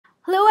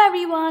Hello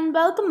everyone,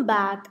 welcome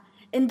back.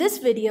 In this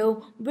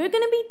video, we're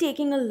going to be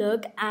taking a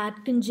look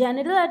at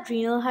congenital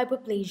adrenal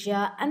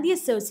hyperplasia and the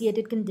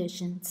associated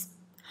conditions.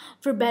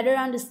 For better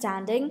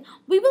understanding,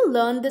 we will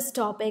learn this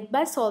topic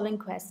by solving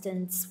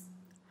questions.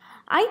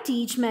 I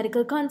teach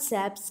medical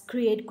concepts,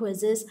 create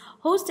quizzes,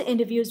 host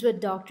interviews with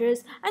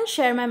doctors, and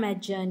share my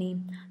med journey.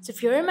 So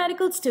if you're a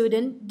medical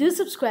student, do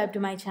subscribe to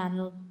my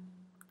channel.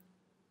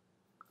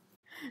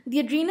 The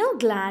adrenal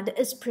gland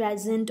is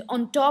present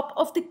on top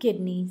of the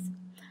kidneys.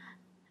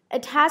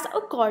 It has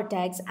a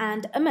cortex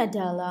and a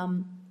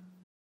medulla.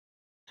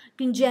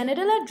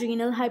 Congenital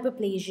adrenal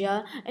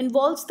hyperplasia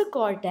involves the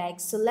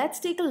cortex, so let's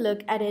take a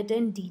look at it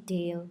in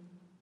detail.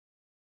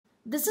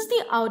 This is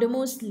the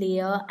outermost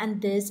layer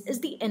and this is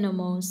the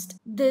innermost.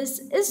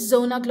 This is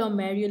zona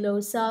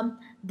glomerulosa,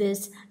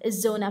 this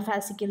is zona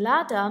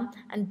fasciculata,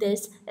 and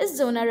this is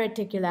zona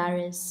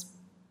reticularis.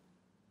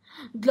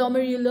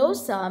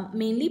 Glomerulosa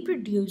mainly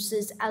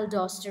produces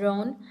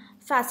aldosterone,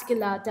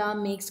 fasciculata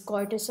makes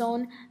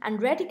cortisone, and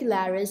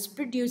reticularis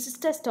produces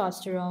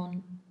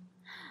testosterone.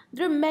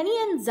 There are many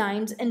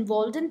enzymes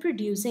involved in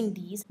producing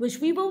these, which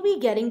we will be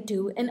getting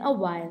to in a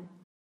while.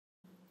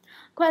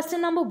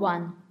 Question number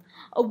 1.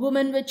 A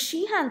woman with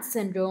Sheehan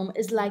syndrome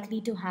is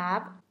likely to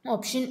have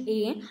option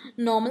A,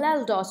 normal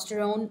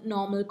aldosterone,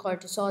 normal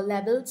cortisol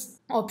levels,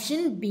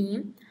 option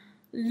B,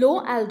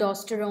 low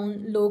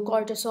aldosterone, low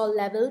cortisol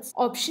levels,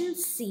 option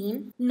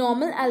C,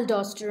 normal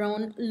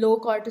aldosterone, low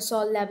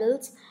cortisol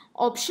levels,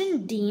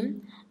 option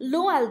D,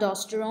 low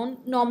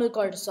aldosterone, normal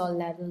cortisol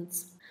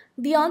levels.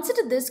 The answer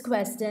to this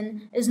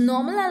question is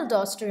normal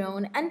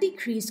aldosterone and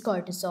decreased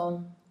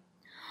cortisol.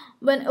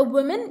 When a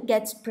woman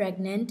gets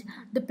pregnant,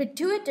 the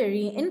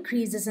pituitary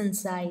increases in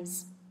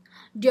size.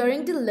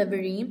 During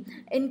delivery,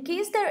 in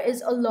case there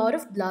is a lot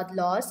of blood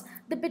loss,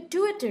 the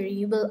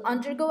pituitary will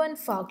undergo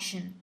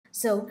infarction.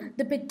 So,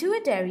 the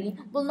pituitary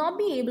will not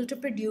be able to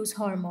produce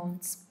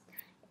hormones.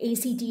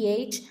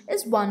 ACTH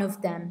is one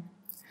of them.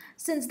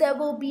 Since there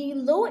will be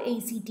low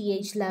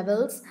ACTH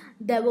levels,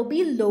 there will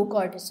be low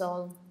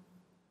cortisol.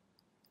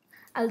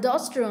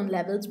 Aldosterone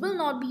levels will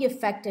not be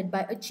affected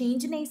by a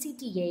change in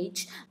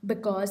ACTH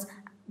because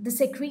the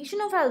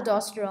secretion of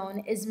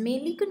aldosterone is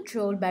mainly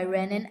controlled by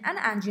renin and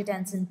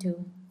angiotensin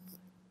II.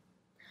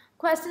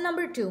 Question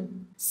number 2.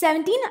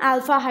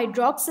 17-alpha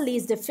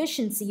hydroxylase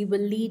deficiency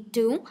will lead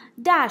to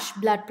dash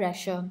blood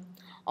pressure.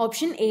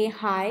 Option A,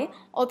 high.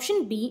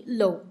 Option B,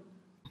 low.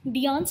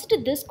 The answer to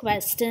this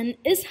question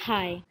is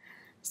high.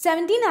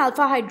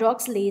 17-alpha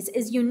hydroxylase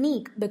is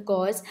unique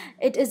because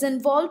it is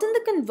involved in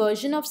the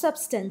conversion of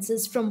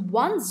substances from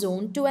one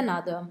zone to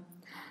another.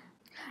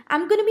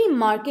 I'm going to be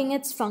marking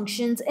its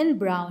functions in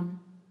brown.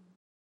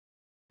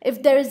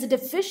 If there is a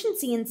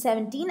deficiency in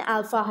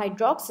 17-alpha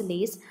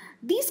hydroxylase,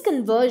 these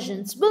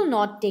conversions will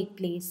not take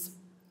place.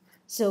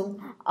 So,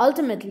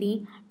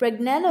 ultimately,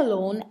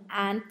 pregnenolone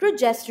and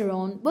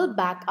progesterone will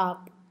back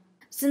up.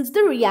 Since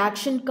the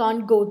reaction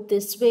can't go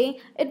this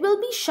way, it will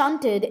be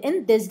shunted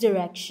in this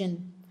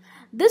direction.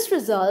 This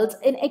results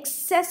in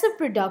excessive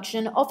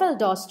production of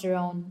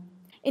aldosterone.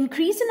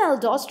 Increase in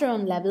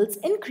aldosterone levels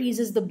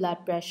increases the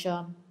blood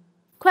pressure.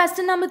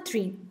 Question number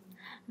 3.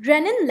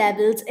 Renin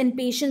levels in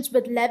patients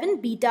with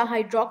 11-beta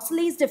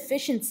hydroxylase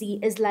deficiency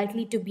is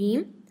likely to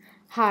be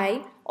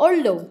high or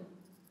low.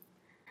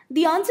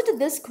 The answer to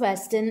this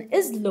question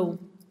is low.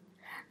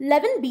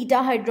 11-beta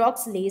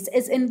hydroxylase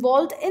is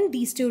involved in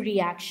these two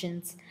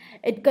reactions.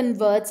 It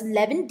converts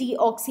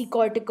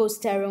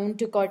 11-deoxycorticosterone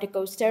to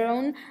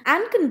corticosterone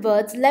and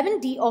converts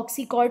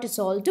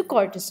 11-deoxycortisol to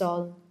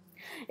cortisol.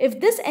 If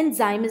this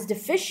enzyme is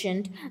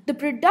deficient, the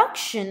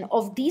production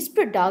of these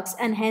products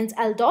and hence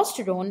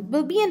aldosterone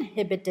will be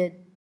inhibited.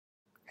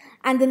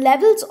 And the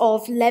levels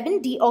of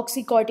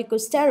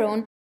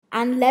 11-deoxycorticosterone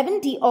and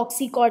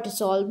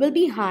 11-deoxycortisol will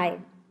be high.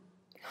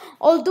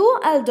 Although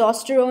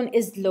aldosterone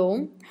is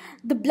low,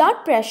 the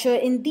blood pressure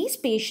in these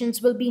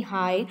patients will be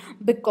high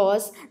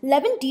because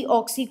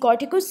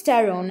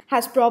 11-deoxycorticosterone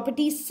has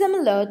properties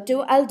similar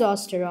to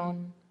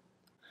aldosterone.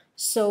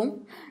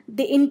 So,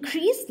 the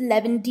increased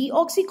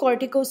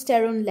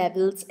 11-deoxycorticosterone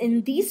levels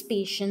in these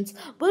patients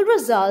will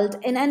result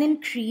in an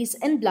increase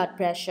in blood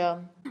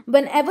pressure.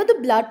 Whenever the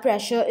blood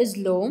pressure is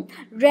low,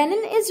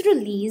 renin is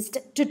released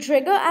to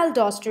trigger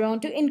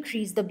aldosterone to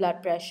increase the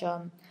blood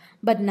pressure.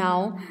 But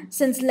now,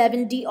 since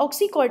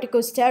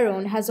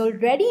 11-deoxycorticosterone has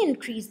already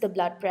increased the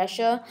blood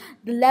pressure,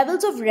 the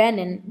levels of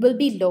renin will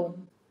be low.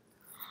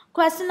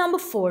 Question number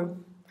 4.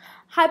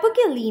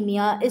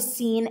 Hypokalemia is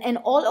seen in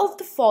all of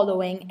the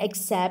following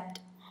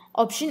except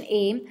option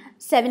A,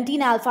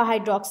 17-alpha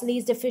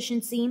hydroxylase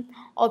deficiency,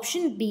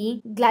 option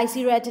B,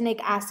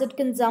 glyceretinic acid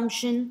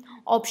consumption,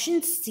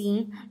 option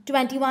C,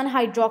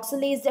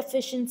 21-hydroxylase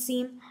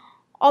deficiency,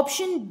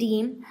 option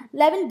D,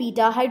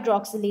 11-beta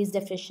hydroxylase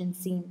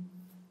deficiency.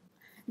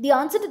 The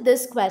answer to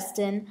this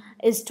question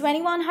is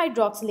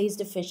 21-hydroxylase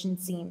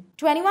deficiency.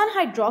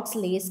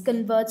 21-hydroxylase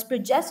converts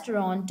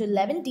progesterone to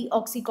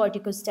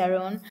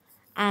 11-deoxycorticosterone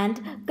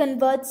and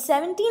converts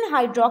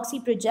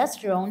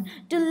 17-hydroxyprogesterone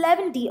to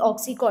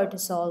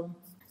 11-deoxycortisol.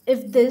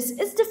 If this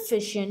is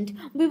deficient,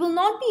 we will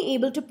not be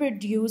able to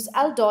produce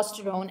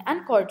aldosterone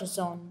and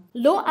cortisone.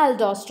 Low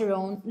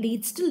aldosterone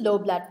leads to low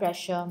blood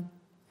pressure.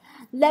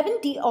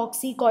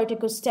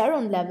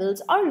 11-deoxycorticosterone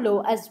levels are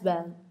low as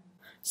well.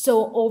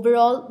 So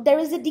overall, there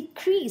is a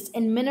decrease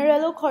in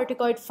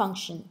mineralocorticoid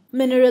function.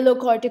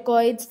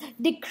 Mineralocorticoids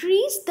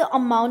decrease the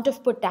amount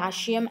of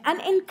potassium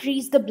and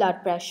increase the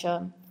blood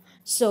pressure.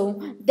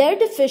 So their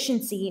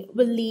deficiency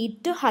will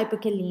lead to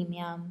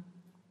hypokalemia.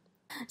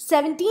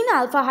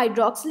 17-alpha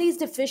hydroxylase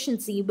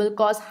deficiency will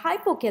cause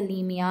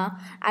hypokalemia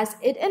as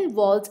it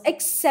involves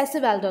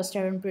excessive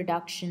aldosterone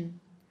production.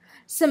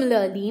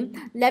 Similarly,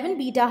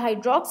 11-beta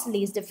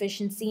hydroxylase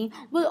deficiency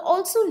will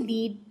also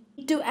lead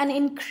to an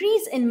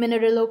increase in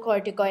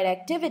mineralocorticoid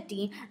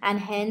activity and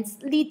hence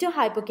lead to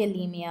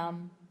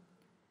hypokalemia.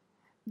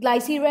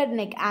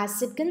 Glycyrrhetinic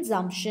acid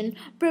consumption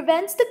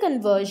prevents the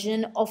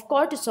conversion of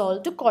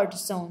cortisol to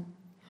cortisone.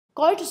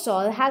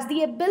 Cortisol has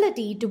the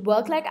ability to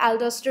work like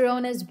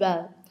aldosterone as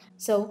well,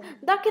 so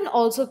that can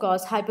also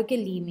cause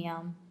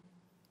hypokalemia.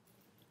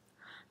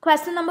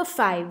 Question number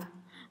 5.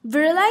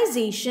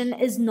 Virilization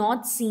is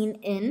not seen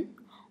in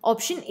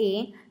option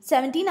A,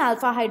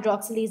 17-alpha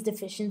hydroxylase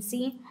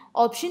deficiency,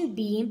 option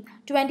B,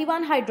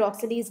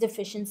 21-hydroxylase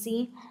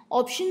deficiency,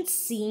 option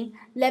C,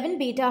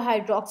 11-beta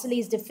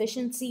hydroxylase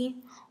deficiency,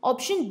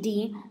 option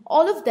D,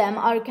 all of them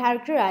are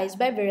characterized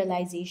by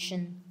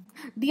virilization.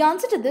 The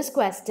answer to this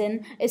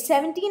question is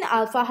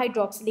 17-alpha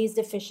hydroxylase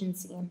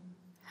deficiency.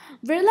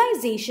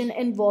 Virilization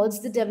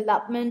involves the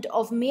development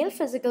of male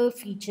physical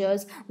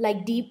features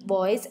like deep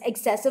voice,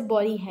 excessive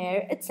body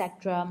hair,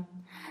 etc.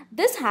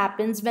 This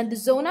happens when the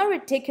zona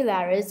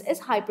reticularis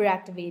is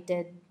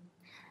hyperactivated.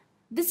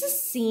 This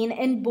is seen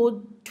in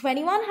both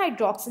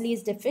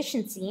 21-hydroxylase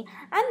deficiency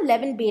and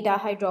 11-beta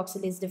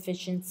hydroxylase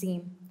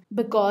deficiency.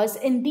 Because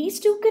in these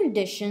two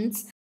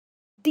conditions,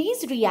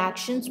 these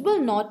reactions will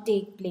not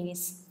take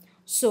place.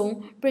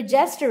 So,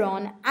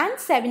 progesterone and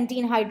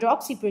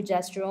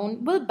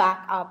 17-hydroxyprogesterone will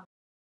back up.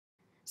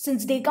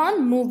 Since they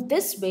can't move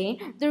this way,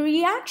 the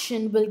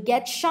reaction will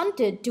get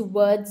shunted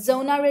towards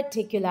zona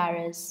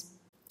reticularis.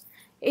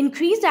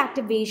 Increased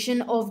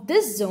activation of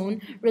this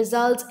zone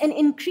results in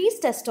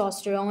increased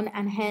testosterone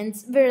and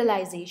hence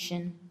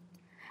virilization.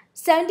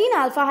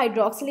 17-alpha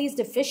hydroxylase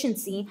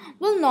deficiency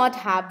will not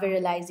have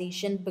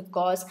virilization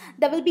because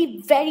there will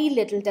be very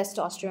little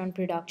testosterone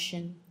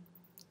production.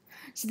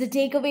 So the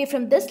takeaway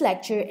from this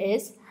lecture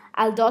is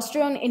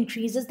aldosterone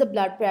increases the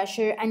blood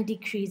pressure and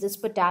decreases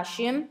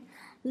potassium.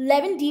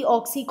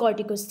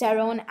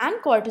 11-deoxycorticosterone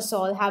and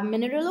cortisol have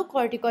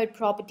mineralocorticoid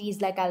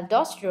properties like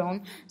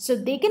aldosterone, so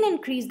they can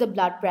increase the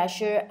blood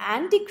pressure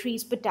and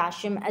decrease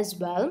potassium as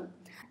well.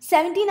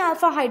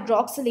 17-alpha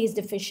hydroxylase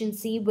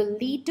deficiency will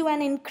lead to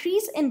an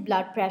increase in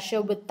blood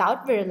pressure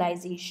without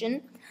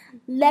virilization.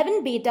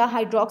 11-beta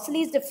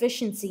hydroxylase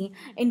deficiency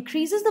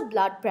increases the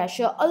blood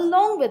pressure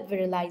along with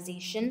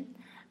virilization.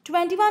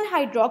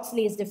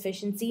 21-hydroxylase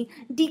deficiency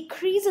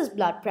decreases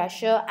blood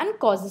pressure and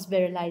causes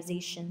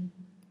virilization.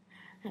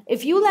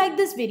 If you like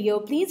this video,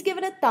 please give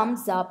it a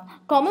thumbs up,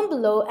 comment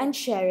below and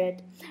share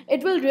it.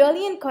 It will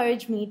really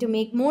encourage me to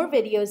make more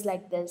videos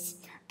like this.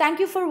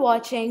 Thank you for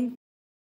watching.